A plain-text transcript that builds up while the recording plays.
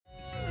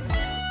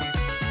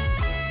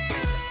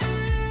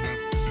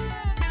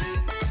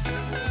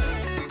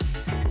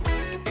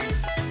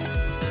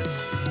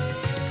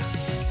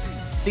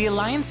The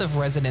Alliance of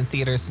Resident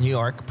Theaters New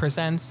York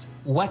presents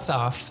What's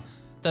Off,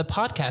 the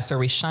podcast where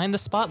we shine the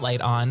spotlight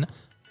on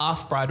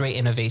off-Broadway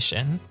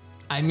innovation.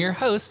 I'm your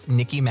host,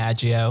 Nikki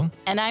Maggio.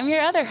 And I'm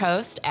your other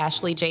host,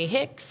 Ashley J.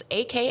 Hicks,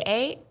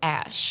 aka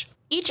Ash.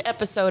 Each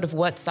episode of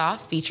What's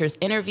Off features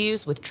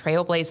interviews with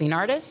trailblazing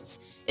artists,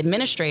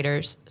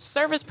 administrators,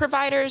 service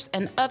providers,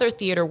 and other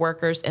theater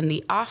workers in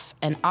the off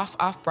and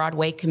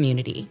off-Broadway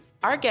community.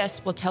 Our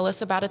guests will tell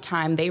us about a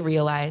time they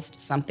realized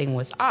something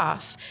was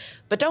off,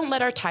 but don't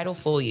let our title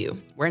fool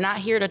you. We're not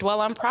here to dwell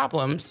on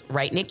problems,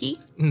 right, Nikki?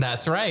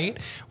 That's right.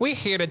 We're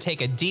here to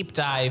take a deep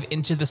dive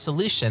into the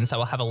solutions that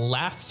will have a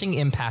lasting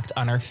impact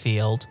on our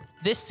field.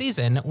 This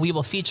season, we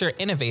will feature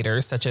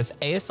innovators such as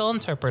ASL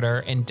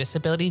interpreter and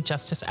disability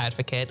justice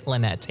advocate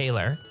Lynette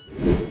Taylor.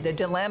 The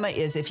dilemma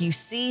is if you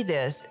see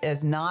this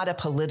as not a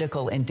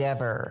political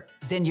endeavor,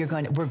 then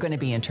we're going to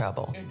be in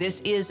trouble.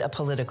 This is a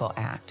political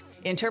act.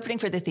 Interpreting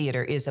for the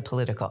theater is a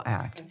political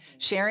act.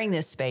 Sharing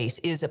this space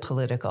is a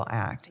political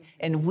act.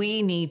 And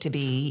we need to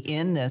be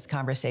in this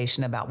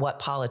conversation about what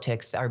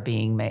politics are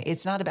being made.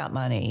 It's not about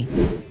money.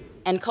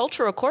 And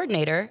cultural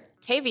coordinator,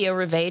 Tavia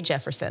Reve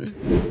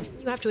Jefferson.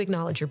 You have to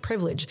acknowledge your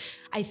privilege.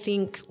 I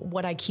think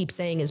what I keep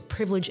saying is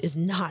privilege is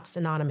not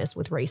synonymous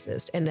with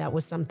racist. And that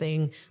was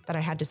something that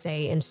I had to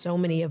say in so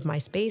many of my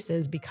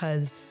spaces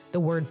because the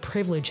word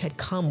privilege had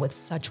come with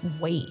such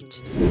weight.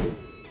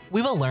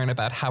 We will learn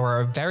about how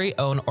our very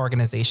own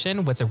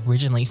organization was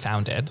originally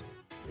founded.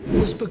 It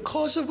was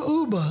because of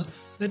Uber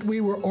that we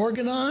were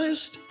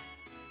organized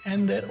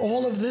and that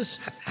all of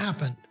this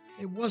happened.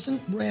 It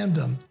wasn't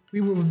random. We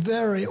were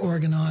very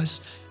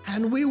organized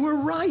and we were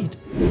right.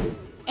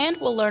 And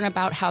we'll learn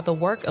about how the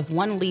work of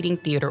one leading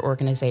theater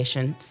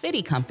organization,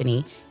 City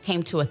Company,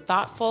 came to a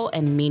thoughtful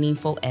and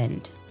meaningful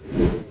end.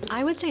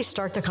 I would say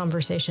start the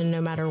conversation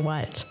no matter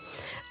what.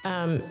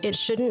 It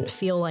shouldn't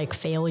feel like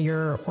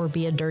failure or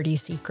be a dirty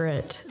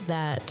secret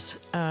that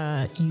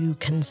you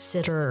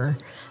consider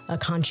a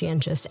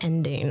conscientious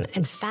ending.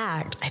 In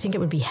fact, I think it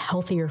would be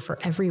healthier for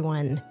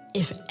everyone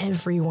if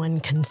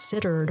everyone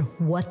considered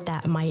what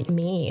that might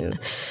mean,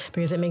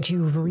 because it makes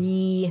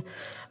you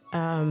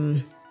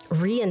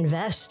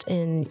reinvest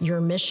in your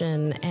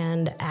mission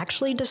and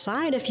actually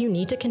decide if you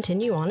need to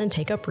continue on and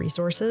take up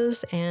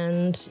resources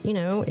and,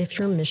 if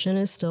your mission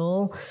is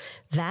still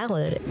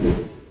valid.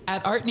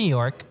 At Art New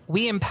York,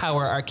 we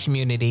empower our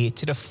community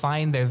to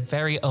define their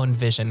very own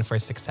vision for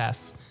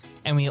success,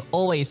 and we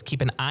always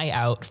keep an eye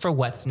out for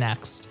what's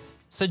next.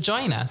 So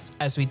join us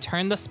as we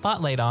turn the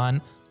spotlight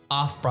on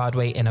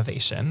off-Broadway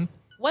innovation.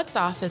 What's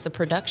Off is a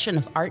production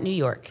of Art New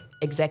York.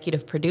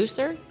 Executive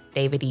producer,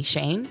 David E.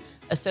 Shane.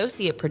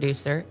 Associate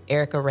producer,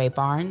 Erica Ray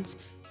Barnes.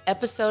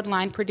 Episode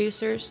line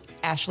producers,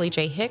 Ashley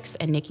J. Hicks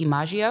and Nikki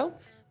Maggio,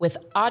 with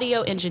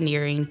audio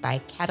engineering by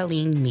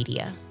Cataline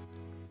Media.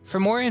 For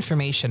more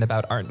information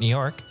about Art New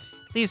York,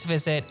 please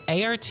visit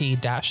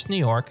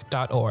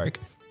art-newyork.org.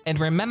 And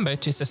remember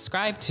to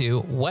subscribe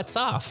to What's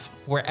Off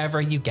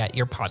wherever you get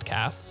your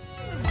podcasts.